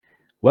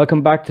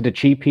Welcome back to the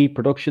Cheap Heat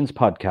Productions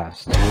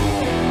podcast.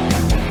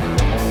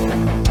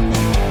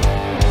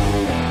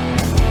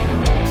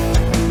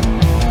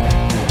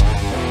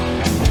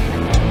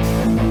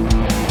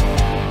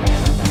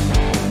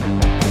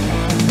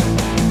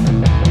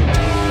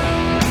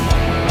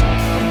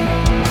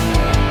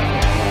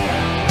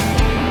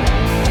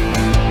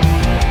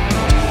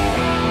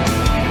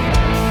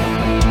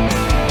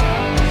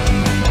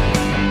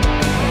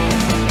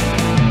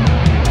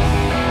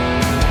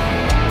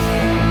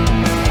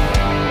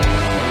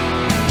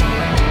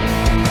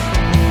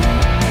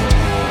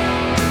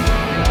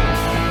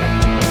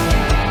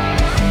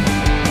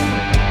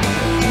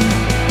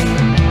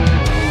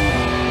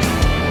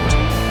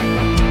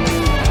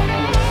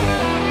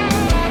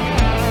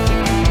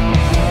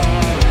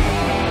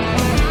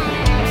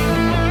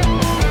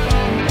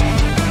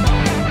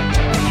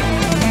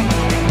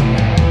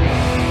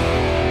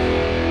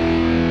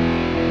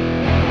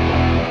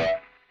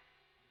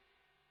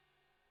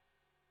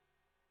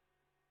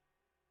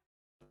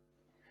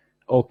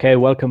 Okay,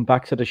 welcome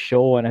back to the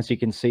show. And as you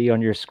can see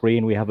on your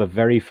screen, we have a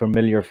very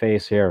familiar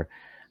face here.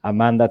 A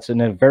man that's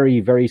in a very,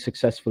 very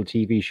successful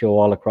TV show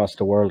all across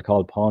the world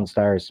called Pawn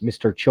Stars,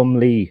 Mr. Chum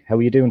Lee. How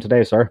are you doing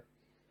today, sir?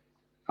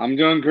 I'm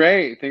doing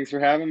great. Thanks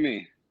for having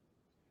me.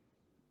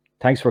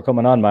 Thanks for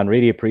coming on, man.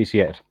 Really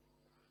appreciate it.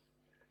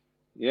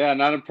 Yeah,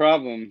 not a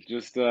problem.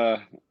 It's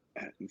gonna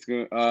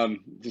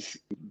just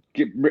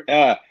get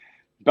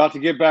about to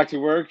get back to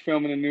work,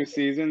 filming a new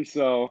season.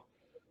 So,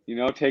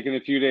 taking a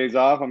few days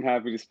off. I'm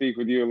happy to speak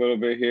with you a little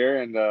bit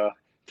here and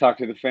talk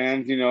to the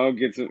fans.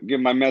 Get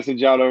my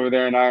message out over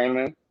there in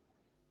Ireland.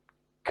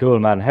 Cool,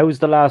 man. How's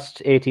the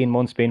last 18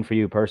 months been for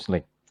you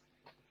personally?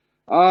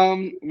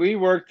 We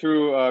worked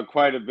through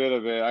quite a bit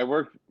of it. I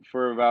worked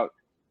for about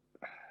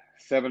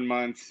 7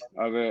 months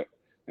of it,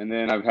 and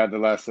then I've had the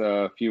last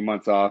few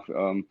months off,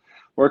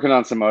 working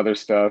on some other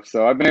stuff.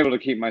 So I've been able to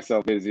keep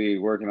myself busy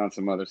working on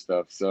some other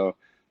stuff. So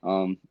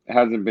it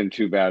hasn't been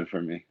too bad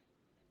for me.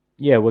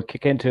 Yeah, we'll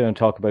kick into and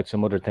talk about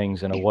some other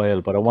things in a while,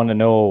 but I want to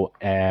know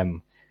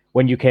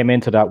when you came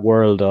into that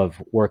world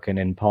of working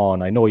in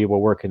pawn. I know you were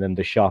working in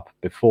the shop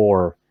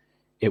before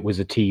it was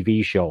a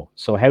TV show.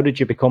 So how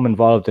did you become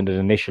involved in it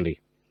initially?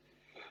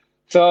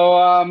 So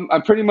I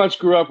pretty much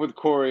grew up with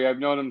Corey. I've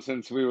known him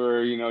since we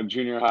were,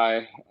 junior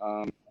high,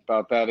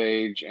 about that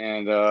age.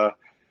 And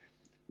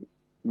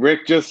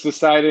Rick just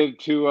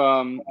decided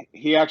to,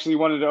 he actually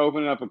wanted to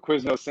open up a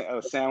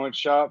Quiznos sandwich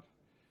shop,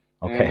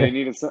 and Okay.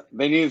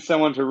 they needed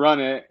someone to run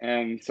it.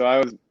 And so I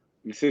was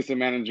assistant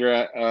manager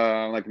at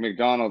like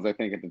McDonald's, I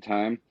think, at the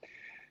time.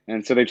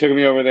 And so they took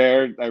me over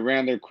there. I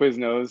ran their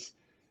Quiznos,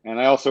 and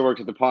I also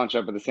worked at the pawn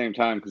shop at the same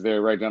time because they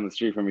were right down the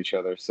street from each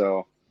other.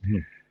 So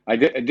Mhm. I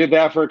did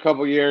that for a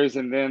couple years,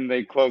 and then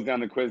they closed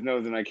down the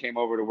Quiznos, and I came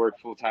over to work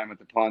full time at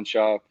the pawn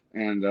shop.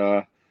 And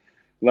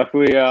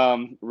luckily,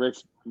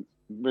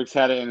 Rick's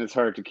had it in his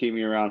heart to keep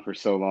me around for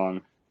so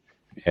long.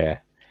 Yeah.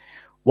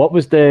 What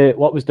was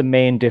the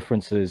main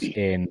differences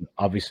in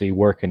obviously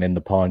working in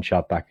the pawn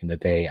shop back in the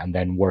day and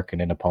then working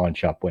in a pawn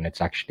shop when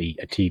it's actually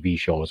a TV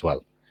show as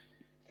well?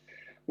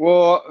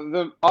 Well,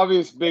 the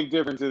obvious big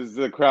difference is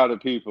the crowd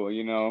of people.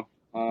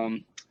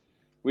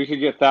 We could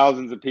get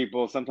thousands of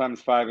people,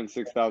 sometimes 5 and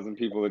 6 thousand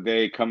people a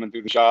day coming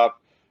through the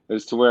shop.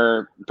 As to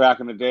where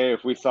back in the day,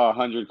 if we saw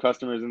 100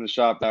 customers in the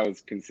shop, that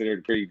was considered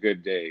a pretty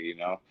good day.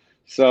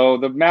 So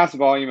the mass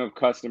volume of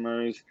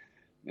customers,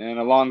 and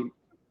along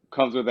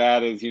comes with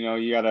that is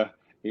you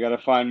gotta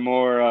find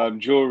more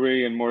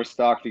jewelry and more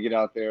stock to get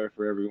out there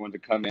for everyone to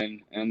come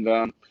in.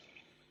 And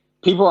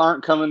people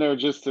aren't coming there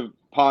just to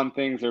pawn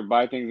things or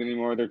buy things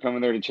anymore. They're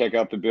coming there to check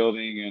out the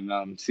building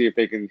and see if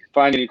they can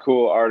find any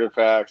cool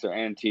artifacts or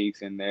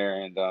antiques in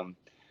there. And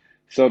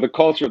so the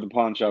culture of the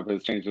pawn shop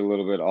has changed a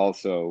little bit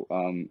also,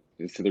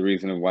 as to the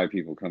reason of why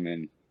people come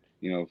in.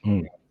 You know,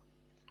 Mm.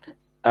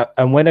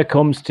 And when it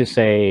comes to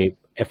say,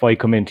 if I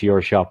come into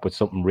your shop with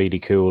something really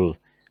cool,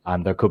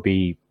 and there could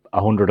be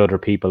 100 other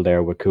people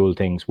there with cool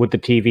things, would the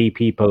TV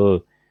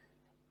people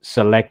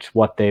select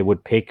what they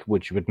would pick,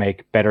 which would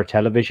make better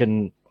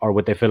television, or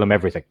would they film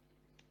everything?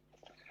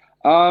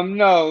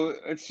 no,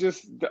 it's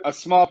just a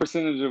small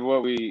percentage of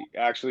what we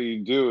actually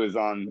do is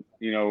on,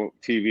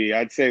 TV.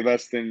 I'd say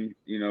less than,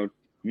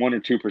 1 or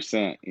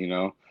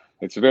 2%.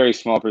 It's a very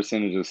small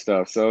percentage of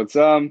stuff. So it's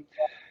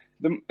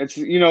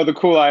the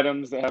cool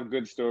items that have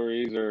good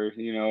stories or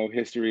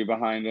history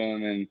behind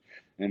them and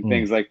Mm.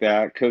 things like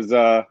that. Because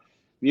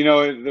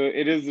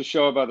it is the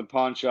show about the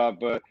pawn shop,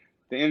 but at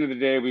the end of the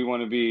day, we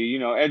want to be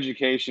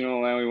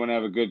educational, and we want to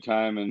have a good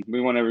time, and we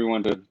want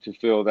everyone to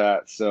feel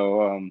that.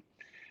 So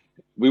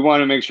we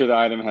want to make sure the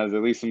item has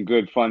at least some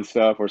good fun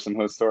stuff or some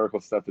historical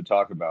stuff to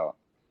talk about.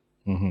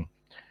 Hmm.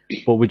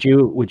 But would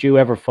you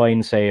ever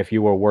find, say, if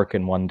you were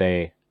working one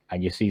day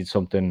and you see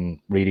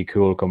something really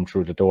cool come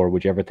through the door,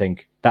 would you ever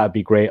think that'd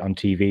be great on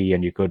TV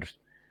and you could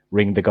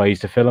ring the guys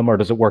to film, or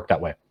does it work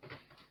that way?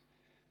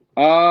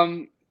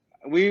 Um,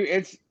 we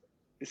it's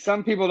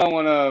some people don't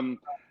want to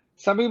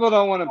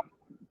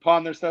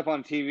pawn their stuff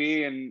on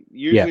TV, and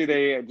Yeah. usually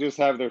they just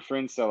have their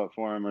friends sell it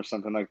for them or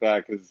something like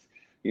that because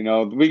You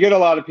know, we get a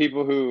lot of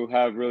people who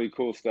have really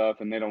cool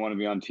stuff and they don't want to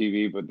be on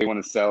TV, but they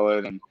want to sell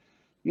it, and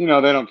you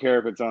know, they don't care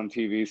if it's on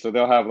TV, so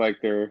they'll have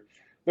like their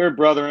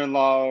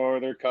brother-in-law or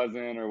their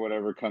cousin or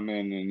whatever come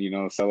in and, you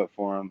know, sell it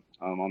for them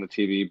on the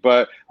TV.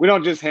 But we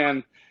don't just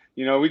hand,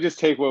 you know, we just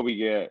take what we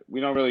get. We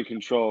don't really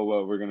control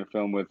what we're going to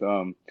film with.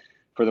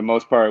 For the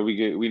most part,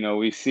 we know,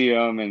 we see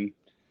them and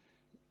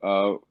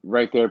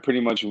right there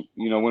pretty much,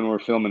 you know, when we're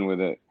filming with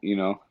it, you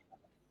know.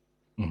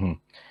 Mm-hmm.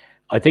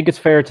 I think it's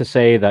fair to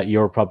say that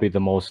you're probably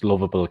the most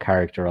lovable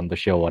character on the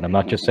show, and I'm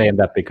not just saying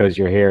that because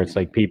you're here. It's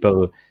like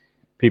people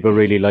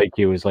really like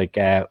you. Is like,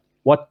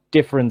 what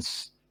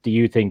difference do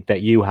you think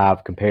that you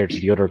have compared to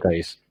the other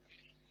guys?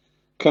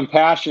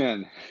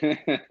 Compassion.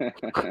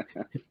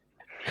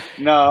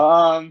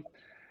 No,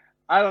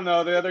 I don't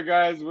know. The other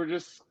guys were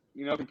just,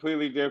 you know,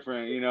 completely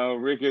different. You know,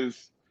 Rick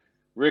is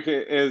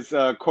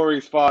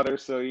Corey's father,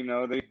 so you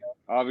know, they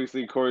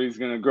obviously Corey's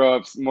gonna grow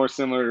up more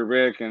similar to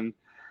Rick, and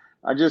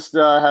I just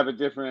have a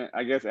different,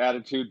 I guess,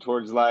 attitude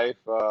towards life.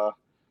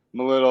 I'm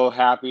a little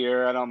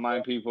happier. I don't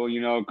mind people,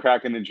 you know,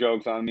 cracking the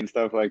jokes on me and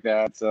stuff like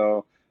that.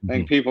 So I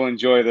think people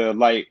enjoy the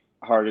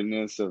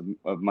lightheartedness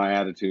of my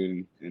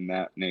attitude in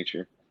that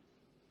nature.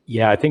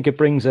 Yeah, I think it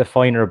brings a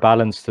finer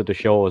balance to the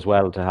show as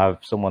well to have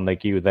someone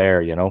like you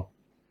there, you know?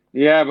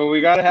 Yeah, but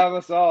we got to have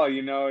us all,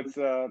 you know. It's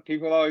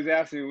people always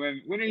ask me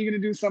when are you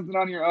going to do something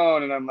on your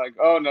own, and I'm like,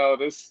 "Oh no,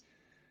 this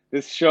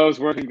show's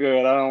working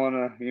good. I don't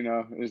want to, you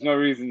know, there's no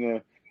reason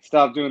to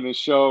stop doing this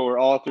show where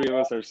all three of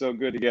us are so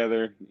good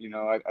together." You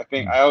know, I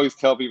think I always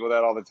tell people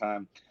that all the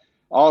time.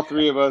 All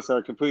three of us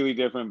are completely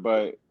different,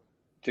 but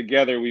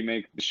together we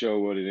make the show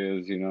what it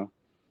is, you know.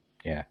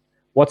 Yeah.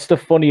 What's the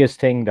funniest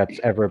thing that's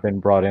ever been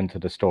brought into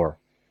the store?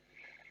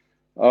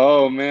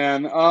 Oh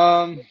man,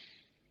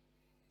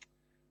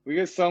 we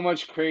get so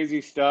much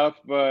crazy stuff,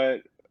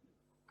 but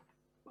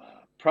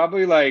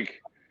probably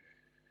like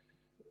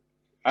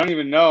I don't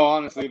even know,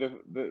 honestly.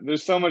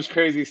 There's so much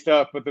crazy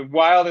stuff, but the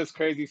wildest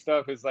crazy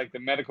stuff is like the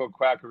medical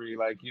quackery.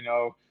 Like, you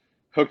know,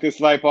 hook this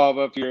light bulb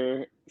up to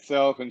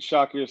yourself and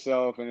shock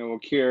yourself, and it will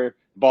cure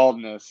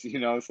baldness. You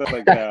know, stuff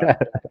like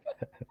that.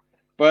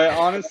 But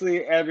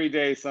honestly, every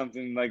day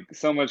something like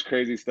so much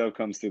crazy stuff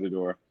comes through the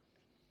door.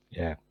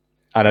 Yeah.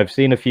 And I've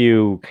seen a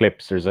few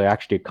clips. There's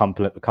actually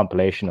a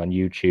compilation on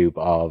YouTube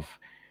of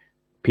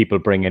people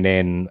bringing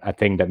in a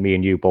thing that me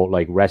and you both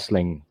like,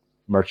 wrestling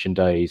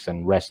merchandise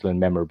and wrestling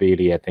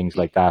memorabilia, things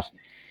like that.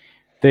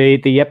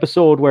 The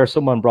episode where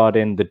someone brought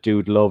in the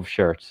Dude Love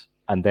shirt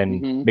and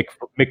then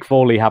Mick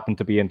Foley happened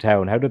to be in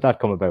town. How did that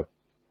come about?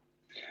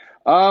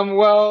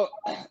 Well,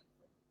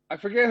 I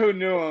forget who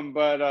knew him,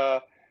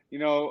 but you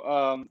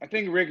know, I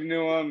think Rick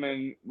knew him,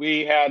 and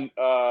we had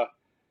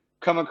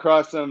come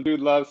across some Dude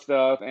Love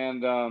stuff,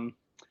 and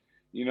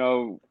you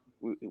know,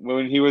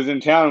 when he was in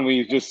town,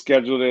 we just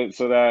scheduled it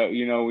so that,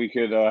 you know, we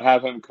could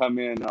have him come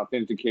in and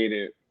authenticate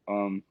it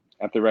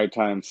at the right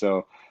time.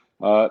 So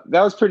that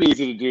was pretty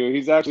easy to do.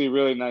 He's actually a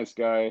really nice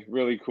guy,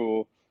 really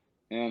cool,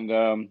 and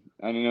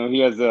I know he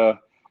has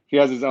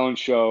his own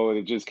show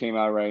that just came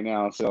out right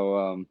now.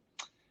 So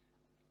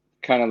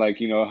kind of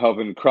like, you know,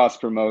 helping cross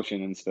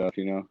promotion and stuff,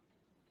 you know.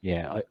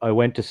 Yeah, I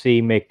went to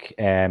see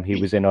Mick. He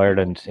was in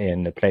Ireland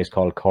in a place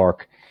called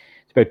Cork.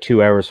 It's about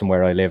 2 hours from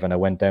where I live, and I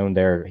went down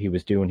there. He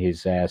was doing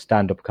his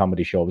stand-up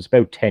comedy show. It was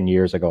about 10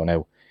 years ago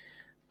now,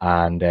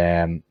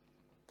 and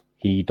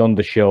he done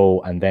the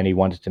show, and then he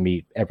wanted to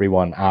meet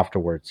everyone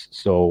afterwards.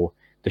 So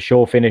the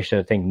show finished at,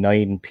 I think,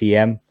 9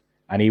 p.m.,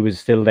 and he was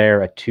still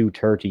there at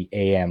 2:30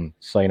 a.m.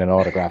 signing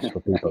autographs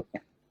for people.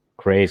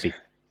 Crazy.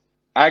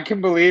 I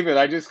can believe it.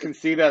 I just can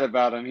see that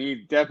about him. He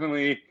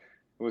definitely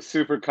was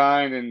super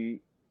kind, and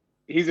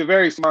he's a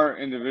very smart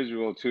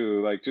individual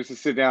too. Like, just to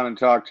sit down and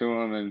talk to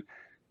him, and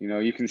you know,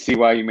 you can see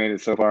why he made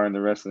it so far in the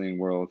wrestling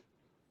world.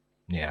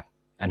 Yeah.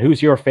 And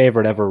who's your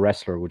favorite ever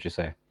wrestler, would you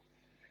say?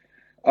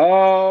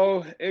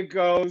 Oh, it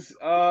goes.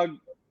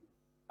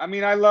 I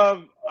mean, I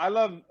love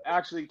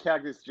actually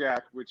Cactus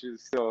Jack, which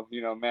is still,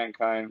 you know,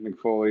 Mankind, Mick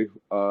Foley,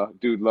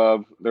 Dude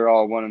Love. They're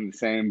all one and the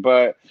same.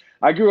 But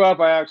I grew up.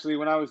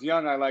 When I was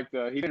young, I liked.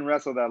 He didn't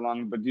wrestle that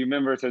long, but do you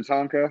remember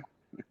Tatanka?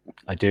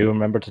 I do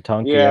remember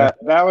Tatanka. Yeah,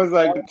 that was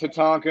like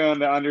Tatanka and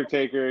the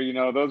Undertaker. You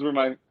know, those were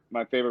my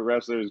favorite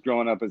wrestlers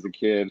growing up as a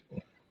kid.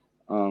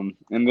 And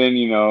then,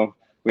 you know,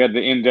 we had the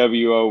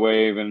NWO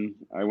wave, and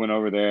I went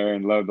over there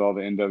and loved all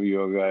the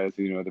NWO guys.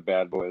 You know, the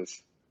Bad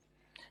Boys.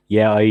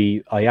 Yeah,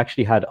 I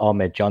actually had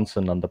Ahmed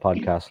Johnson on the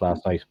podcast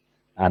last night,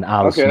 and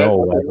Al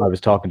Snow. I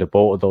was talking to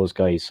both of those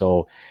guys,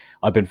 so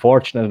I've been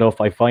fortunate enough.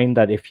 I find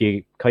that if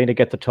you kind of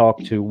get to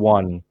talk to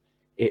one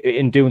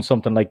in doing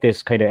something like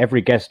this, kind of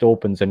every guest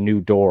opens a new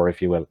door, if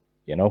you will,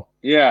 you know?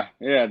 Yeah,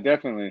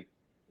 definitely.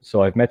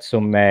 So I've met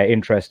some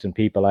interesting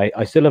people.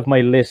 I still have my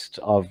list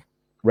of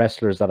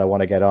wrestlers that I want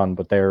to get on,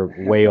 but they're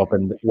way up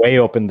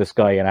in the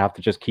sky, and I have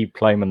to just keep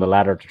climbing the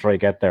ladder to try to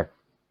get there.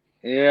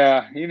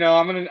 Yeah, you know,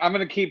 I'm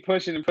gonna keep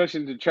pushing and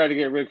pushing to try to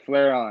get Ric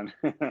Flair on.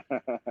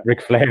 Ric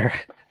Flair.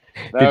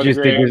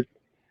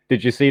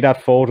 Did you see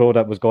that photo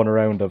that was going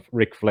around of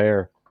Ric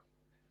Flair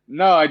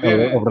No, I over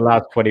didn't. the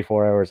last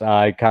 24 hours.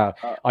 I can't.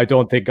 Uh, I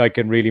don't think I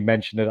can really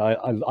mention it.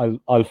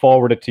 I'll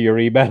forward it to your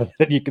email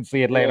and you can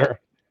see it yeah. later.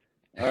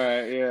 All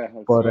right. Yeah,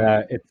 that's But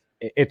funny.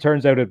 it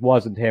turns out it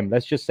wasn't him.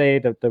 Let's just say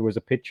that there was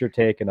a picture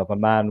taken of a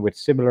man with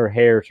similar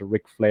hair to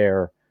Ric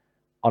Flair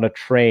on a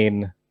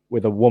train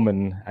with a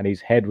woman, and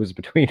his head was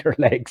between her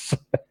legs.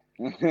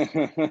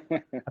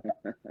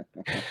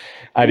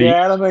 And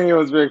Yeah, I don't think it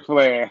was Ric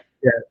Flair.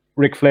 yeah,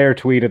 Ric Flair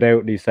tweeted out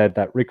and he said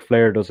that Ric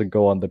Flair doesn't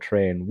go on the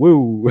train.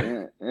 Woo!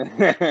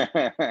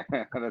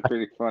 That's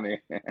pretty funny.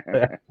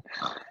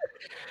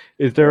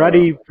 Is there Uh,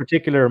 any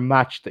particular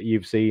match that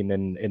you've seen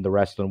in the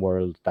wrestling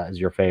world that is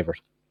your favorite?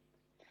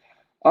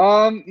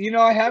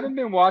 I haven't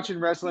been watching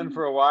wrestling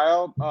for a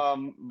while.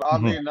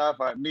 Oddly Mhm. enough,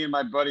 me and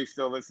my buddy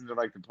still listen to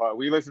like the pod.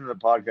 We listen to the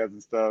podcast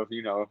and stuff.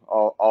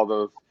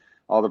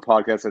 All the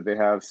podcasts that they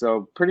have.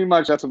 So pretty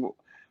much that's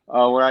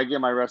where I get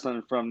my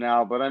wrestling from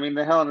now. But I mean,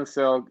 the Hell in a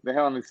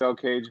Cell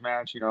cage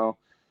match.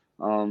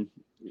 Um,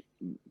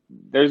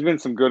 there's been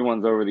some good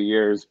ones over the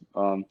years.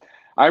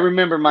 I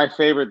remember my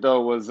favorite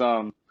though was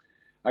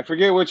I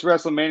forget which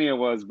WrestleMania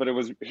was, but it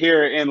was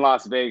here in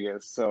Las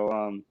Vegas. So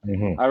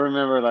Mhm. I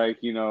remember that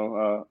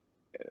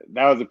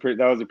was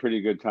a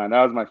pretty good time.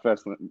 That was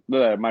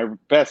my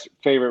best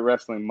favorite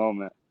wrestling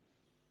moment.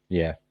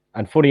 Yeah.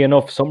 And funny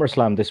enough,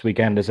 SummerSlam this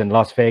weekend is in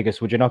Las Vegas.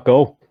 Would you not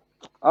go?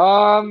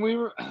 We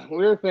were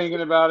we were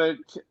thinking about it.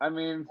 I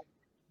mean,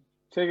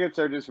 tickets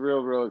are just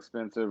real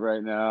expensive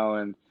right now,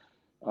 and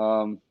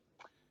um,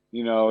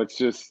 it's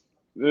just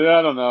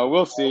I don't know.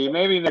 We'll see.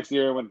 Maybe next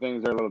year when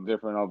things are a little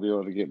different, I'll be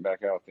able to get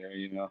back out there.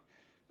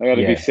 I got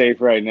to be Yeah.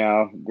 safe right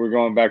now. We're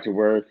going back to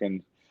work,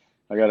 and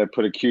I got to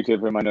put a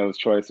Q-tip in my nose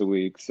twice a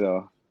week.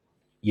 So.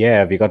 Yeah.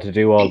 Have you got to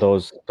do all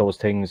those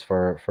things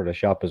for the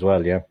shop as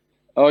well? Yeah.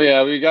 Oh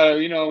yeah, we gotta,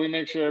 we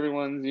make sure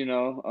everyone's,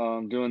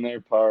 doing their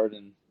part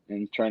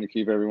and trying to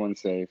keep everyone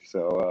safe.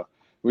 So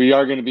we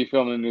are going to be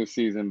filming a new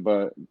season,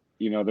 but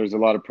there's a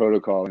lot of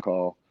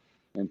protocol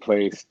in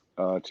place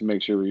to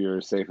make sure we are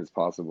as safe as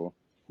possible.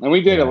 And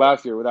we did it Yeah.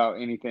 last year without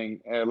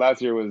anything.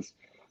 Last year it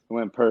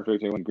went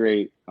perfect. It went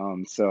great.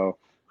 So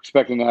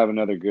expecting to have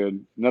another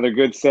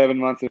good 7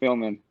 months of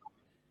filming.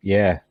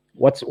 Yeah.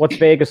 What's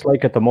Vegas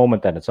like at the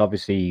moment then? It's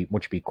obviously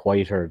much be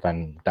quieter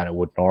than it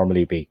would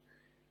normally be.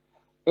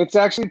 It's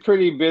actually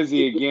pretty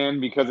busy again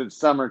because it's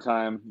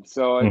summertime.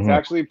 So Hmm.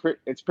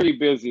 it's pretty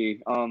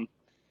busy.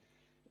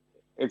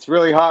 It's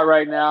really hot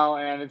right now,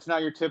 and it's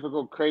not your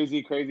typical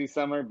crazy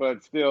summer,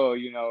 but still,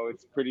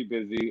 it's pretty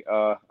busy.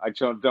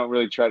 Don't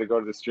really try to go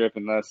to the strip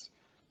unless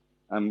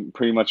I'm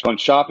pretty much going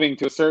shopping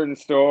to a certain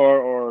store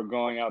or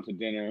going out to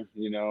dinner,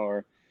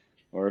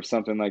 or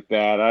something like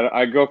that.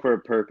 I go for a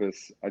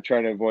purpose. I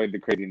try to avoid the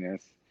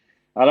craziness.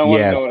 I don't want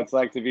to Yeah. know what it's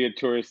like to be a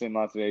tourist in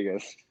Las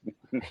Vegas.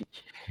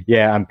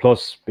 Yeah. And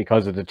plus,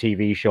 because of the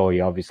TV show,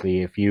 you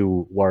obviously, if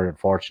you were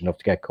fortunate enough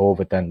to get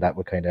COVID, then that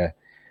would kind of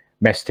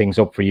mess things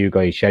up for you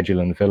guys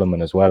scheduling and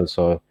filming as well.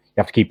 So you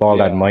have to keep all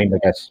that in Yeah. mind, I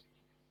guess.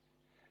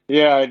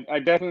 Yeah, I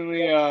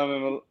definitely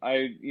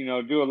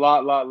do a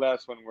lot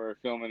less when we're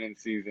filming in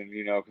season,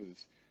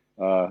 because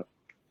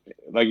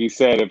like you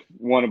said, if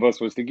one of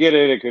us was to get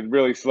it, it could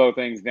really slow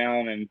things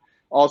down. And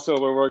also,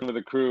 we're working with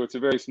a crew. It's a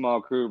very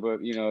small crew,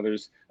 but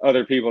there's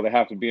other people that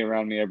have to be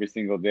around me every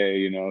single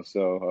day.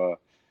 So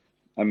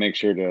I make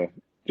sure to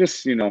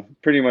just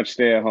pretty much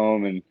stay at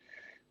home and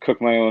cook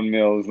my own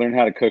meals, learn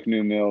how to cook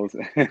new meals.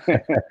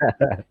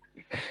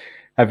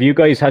 Have you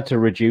guys had to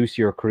reduce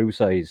your crew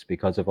size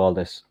because of all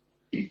this?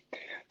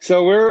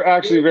 So we're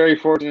actually very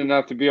fortunate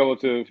enough to be able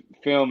to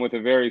film with a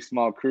very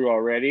small crew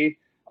already.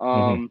 Hmm.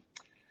 Um,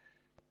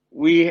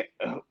 we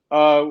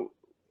uh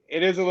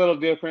it is a little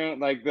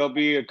different. Like there'll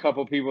be a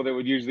couple people that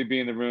would usually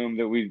be in the room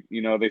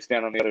that they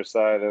stand on the other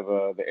side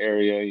of the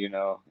area,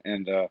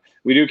 and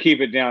we do keep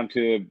it down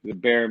to the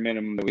bare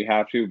minimum that we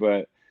have to.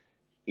 But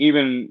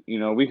even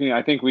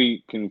I think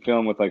we can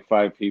film with like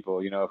 5 people,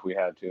 if we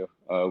had to.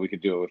 We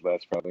could do it with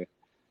less probably.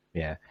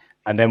 Yeah.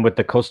 And then with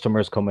the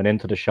customers coming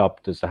into the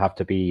shop, does there have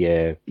to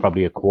be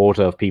probably a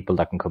quota of people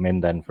that can come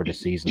in then for the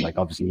season? Like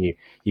obviously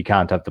you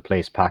can't have the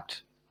place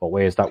packed. What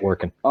way is that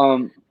working?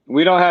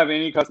 We don't have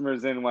any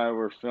customers in while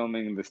we're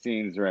filming the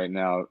scenes right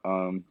now,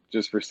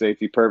 just for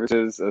safety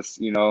purposes.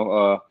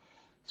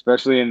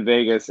 Especially in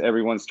Vegas,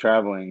 everyone's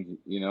traveling.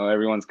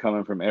 Everyone's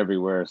coming from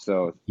everywhere,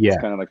 so it's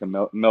Yeah. kind of like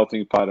a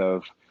melting pot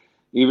of.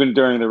 Even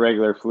during the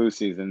regular flu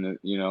season,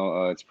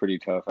 it's pretty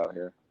tough out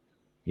here.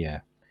 Yeah.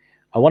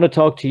 I want to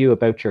talk to you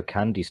about your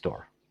candy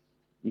store.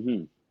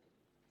 Hmm.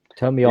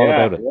 Tell me all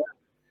Yeah, about it.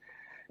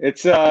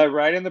 it's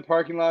right in the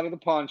parking lot of the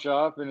pawn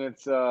shop, and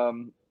it's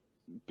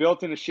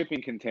built in a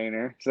shipping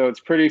container, so it's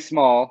pretty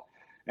small,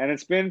 and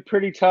it's been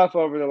pretty tough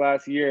over the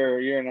last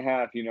year and a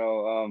half.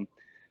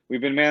 We've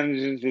been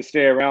managing to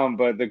stay around,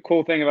 but the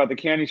cool thing about the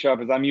candy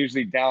shop is I'm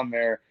usually down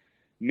there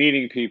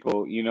meeting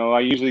people. I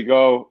usually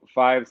go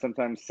 5,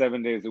 sometimes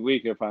 7 days a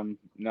week. If I'm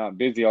not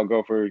busy, I'll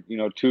go for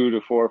 2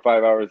 to 4 or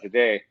 5 hours a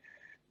day,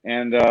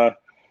 and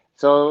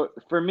so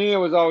for me, it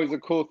was always a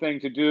cool thing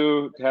to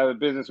do to have a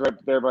business right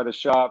there by the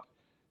shop,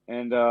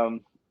 and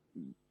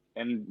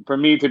and for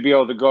me to be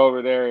able to go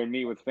over there and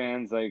meet with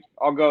fans, like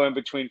I'll go in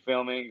between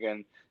filming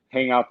and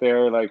hang out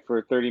there like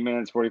for 30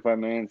 minutes, 45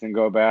 minutes, and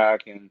go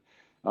back. And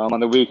on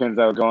the weekends,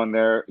 I would go in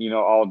there,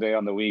 all day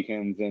on the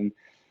weekends, and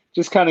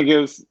just kind of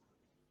gives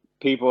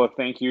people a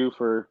thank you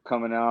for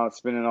coming out,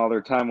 spending all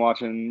their time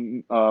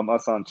watching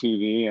us on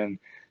TV, and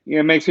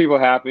it makes people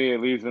happy.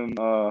 It leaves them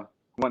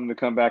wanting to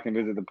come back and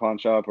visit the pawn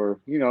shop, or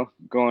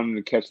going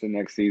to catch the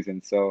next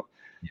season. So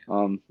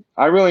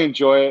I really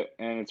enjoy it,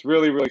 and it's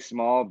really really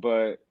small,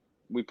 but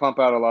we pump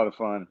out a lot of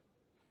fun.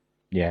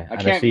 Yeah, I and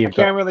I can't see I you've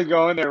got. can't really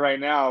go in there right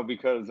now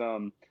because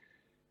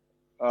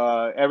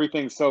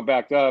everything's so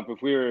backed up.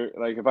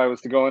 If I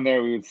was to go in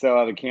there, we would sell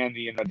out of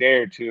candy in a day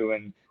or two,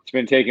 and it's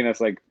been taking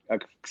us like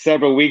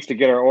several weeks to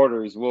get our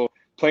orders. We'll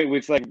play.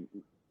 It's like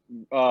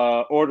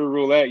order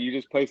roulette. You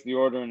just place the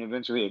order, and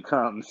eventually it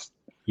comes.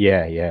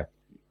 Yeah, yeah.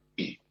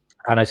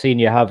 And I seen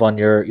you have on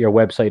your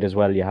website as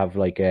well. You have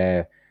like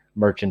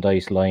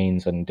merchandise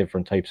lines and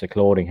different types of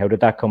clothing. How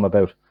did that come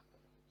about?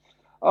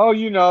 Oh,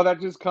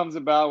 that just comes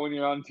about when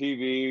you're on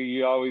TV.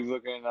 You're always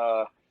looking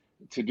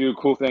to do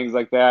cool things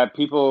like that.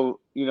 People,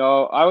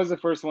 I was the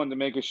first one to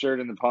make a shirt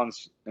in the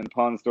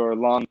pawn store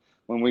long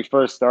when we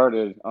first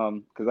started,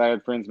 because I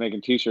had friends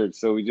making T-shirts.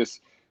 So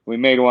we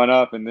made one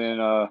up, and then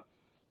I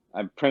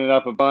printed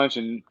up a bunch,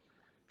 and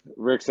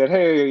Rick said,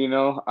 "Hey,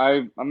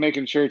 I'm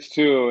making shirts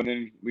too," and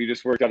then we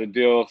just worked out a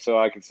deal so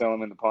I could sell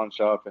them in the pawn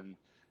shop, and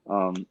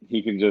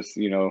he can just,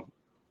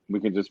 we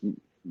can just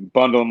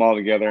bundle them all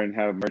together and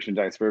have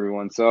merchandise for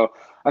everyone. So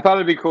I thought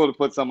it'd be cool to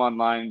put some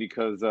online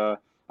because I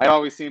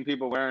always seen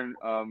people wearing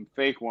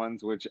fake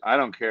ones, which I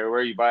don't care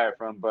where you buy it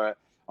from, but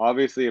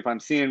obviously if I'm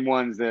seeing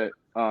ones that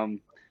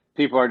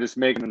people are just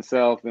making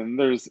themselves, then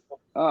there's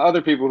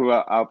other people who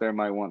are out there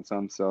might want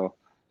some. So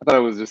I thought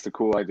it was just a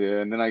cool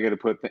idea, and then I got to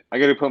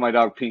put my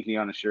dog Pinky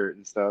on a shirt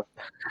and stuff.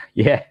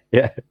 Yeah,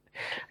 yeah.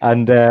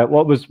 And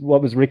what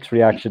was Rick's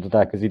reaction to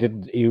that? Because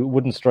he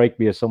wouldn't strike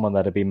me as someone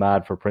that'd be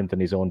mad for printing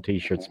his own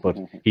T-shirts, but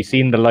he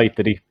seen the light,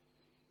 did he?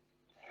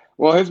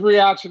 Well, his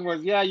reaction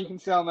was, "Yeah, you can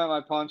sell them at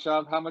my pawn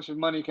shop. How much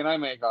money can I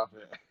make off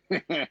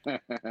it?"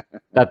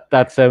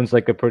 That sounds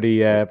like a pretty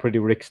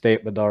Rick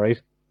statement, all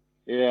right.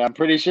 Yeah, I'm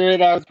pretty sure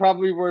that was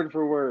probably word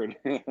for word.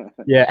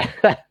 Yeah.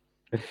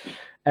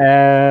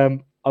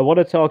 I want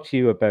to talk to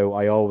you about.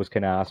 I always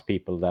kind of ask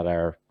people that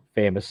are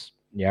famous.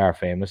 You are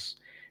famous.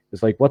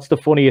 It's like, what's the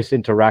funniest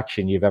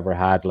interaction you've ever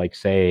had? Like,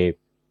 say,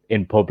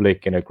 in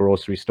public in a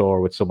grocery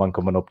store with someone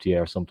coming up to you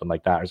or something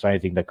like that. Is there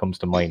anything that comes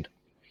to mind?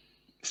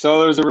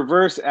 So there's a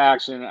reverse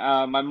action.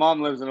 My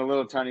mom lives in a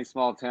little tiny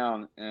small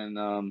town, and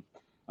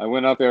I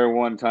went up there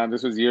one time.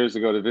 This was years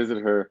ago to visit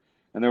her,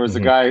 and there was a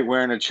Hmm. guy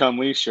wearing a Chum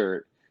Lee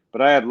shirt,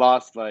 but I had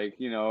lost like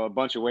a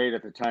bunch of weight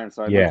at the time,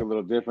 so I looked Yeah. a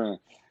little different.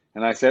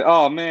 And I said,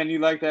 "Oh man, you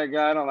like that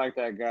guy? I don't like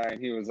that guy." And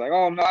he was like,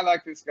 "Oh no, I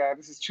like this guy.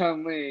 This is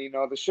Chum Lee,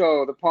 the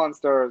show, the Pawn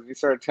Stars." He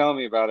started telling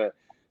me about it.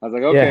 I was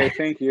like, Yeah. "Okay,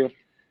 thank you."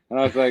 And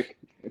I was like,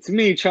 "It's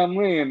me, Chum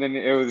Lee." And then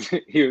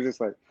he was just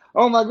like,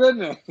 "Oh my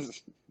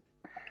goodness."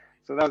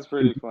 So that was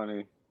pretty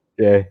funny.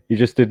 Yeah. He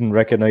just didn't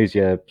recognize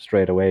you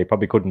straight away.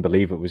 Probably couldn't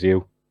believe it was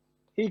you.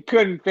 He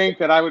couldn't think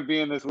that I would be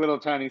in this little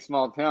tiny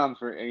small town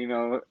for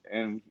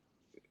and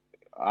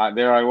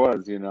there I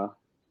was.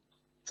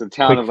 It's a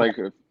town Quick. of like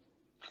a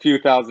few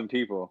thousand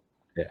people.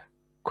 Yeah.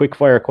 Quick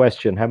fire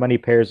question. How many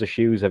pairs of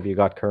shoes have you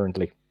got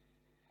currently?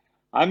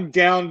 I'm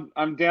down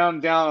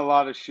a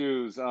lot of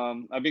shoes.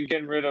 I've been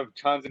getting rid of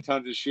tons and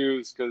tons of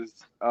shoes because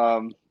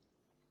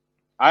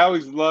I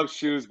always love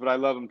shoes, but I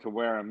love them to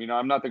wear them.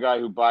 I'm not the guy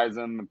who buys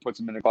them and puts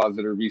them in a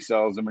closet or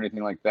resells them or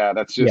anything like that.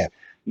 That's Yeah. just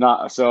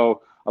not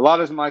so. A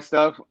lot of my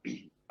stuff,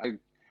 I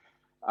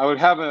I would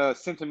have a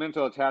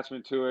sentimental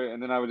attachment to it,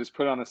 and then I would just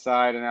put it on the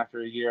side. And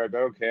after a year, I'd go,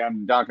 okay,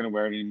 I'm not going to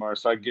wear it anymore.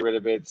 So I'd get rid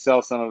of it,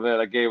 sell some of it.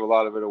 I gave a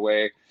lot of it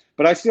away,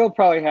 but I still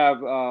probably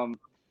have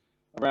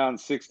around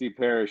 60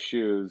 pair of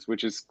shoes,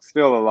 which is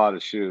still a lot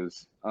of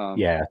shoes.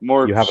 Yeah.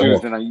 More You have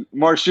shoes enough.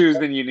 more shoes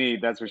than you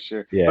need, that's for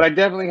sure. Yeah. But I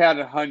definitely had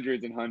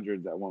hundreds and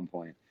hundreds at one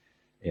point.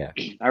 Yeah.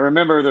 I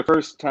remember the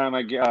first time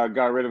I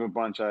got rid of a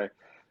bunch.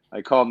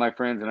 I called my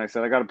friends and I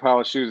said, I got a pile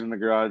of shoes in the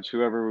garage.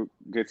 Whoever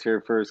gets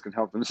here first can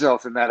help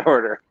themselves in that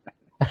order.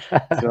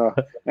 So,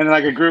 and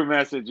like a group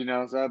message.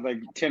 So I had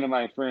like 10 of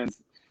my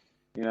friends,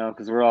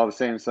 because we're all the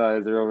same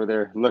size. They're over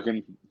there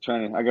looking,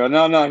 trying to. I go,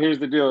 no, here's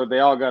the deal. They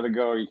all got to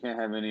go. You can't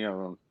have any of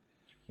them.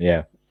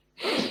 Yeah.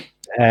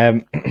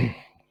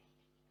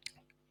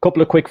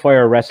 Couple of quick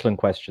fire wrestling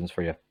questions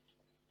for you.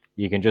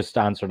 You can just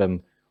answer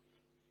them.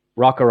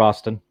 Rock or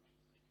Austin?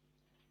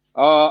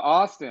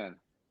 Austin,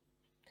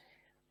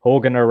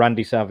 Hogan or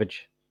Randy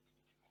Savage?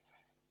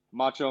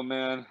 Macho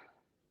Man,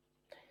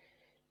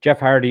 Jeff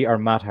Hardy or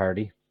Matt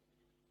Hardy?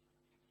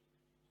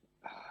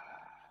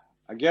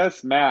 I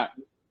guess Matt,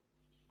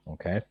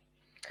 Okay.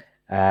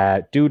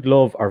 Dude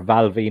Love or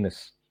Val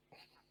Venus?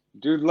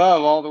 Dude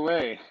Love all the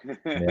way.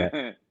 Yeah.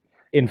 Dude,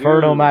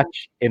 Inferno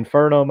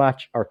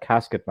match or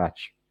casket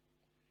match?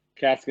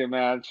 casket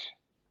match,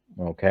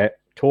 Okay.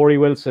 Tori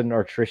Wilson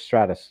or Trish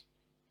Stratus?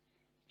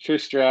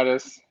 Trish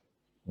Stratus,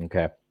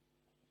 Okay.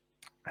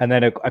 And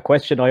then a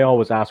question I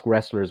always ask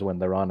wrestlers when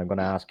they're on, I'm going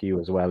to ask you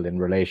as well in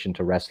relation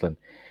to wrestling.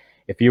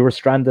 If you were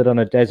stranded on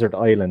a desert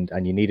island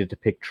and you needed to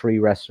pick 3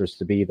 wrestlers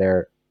to be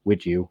there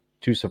with you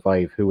to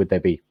survive, who would they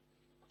be?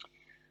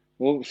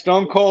 Well,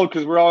 Stone Cold,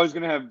 because we're always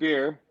going to have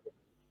beer.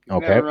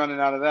 Okay. Never running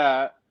out of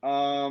that.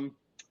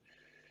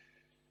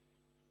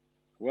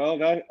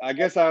 Well, I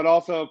guess I would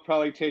also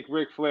probably take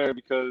Ric Flair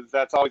because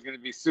that's always going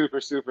to be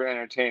super, super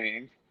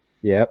entertaining.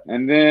 Yep.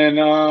 And then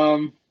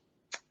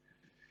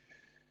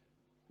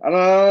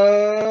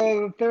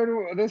the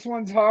third, this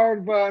one's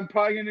hard, but I'm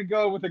probably going to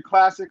go with the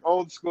classic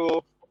old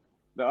school,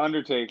 The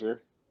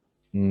Undertaker.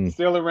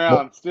 Still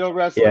around, still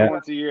wrestling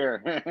once a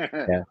year.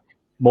 Yeah.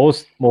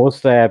 Most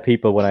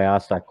people, when I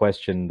ask that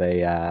question,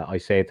 I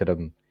say to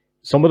them,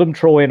 some of them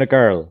throw in a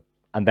girl,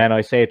 and then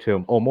I say to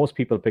them, "Oh, most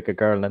people pick a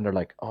girl," and then they're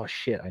like, "Oh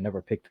shit, I never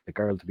picked a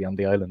girl to be on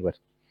the island with."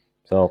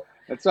 So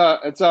it's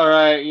all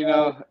right, you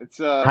know. It's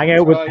hang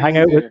out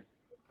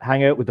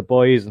with the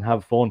boys and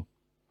have fun.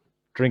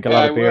 Drink a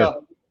lot of beer.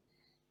 Will.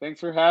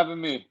 Thanks for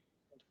having me.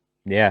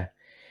 Yeah.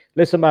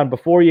 Listen, man,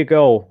 before you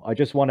go, I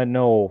just want to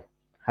know,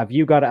 have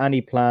you got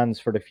any plans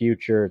for the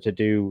future to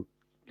do,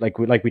 like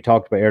we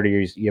talked about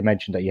earlier, you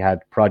mentioned that you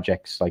had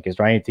projects. Like, is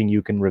there anything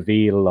you can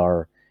reveal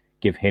or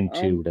give hint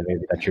to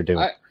that you're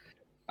doing?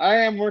 I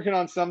am working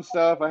on some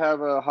stuff. I have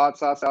a hot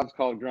sauce album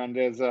called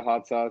Grandeza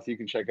Hot Sauce. You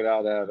can check it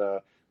out at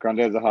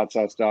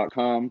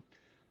grandezahotsauce.com.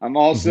 I'm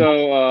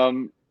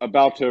also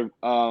about to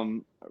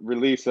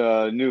release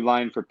a new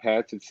line for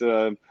pets. It's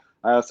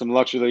I have some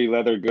luxury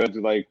leather goods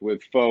like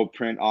with faux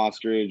print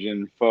ostrich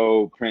and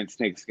faux print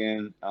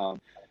snakeskin.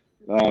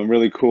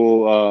 Really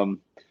cool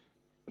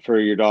for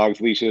your dog's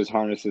leashes,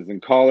 harnesses,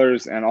 and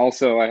collars. And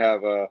also I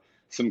have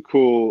some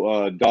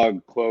cool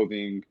dog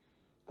clothing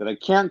that I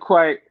can't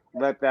quite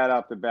let that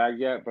out the bag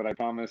yet, but I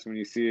promise when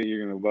you see it,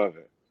 you're going to love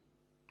it.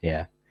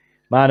 Yeah.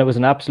 Man, it was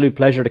an absolute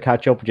pleasure to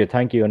catch up with you.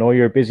 Thank you. I know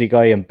you're a busy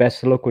guy, and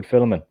best of luck with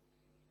filming.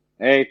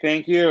 Hey,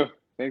 thank you.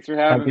 Thanks for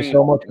having me. Thank you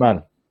so much,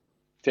 man.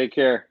 Take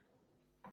care.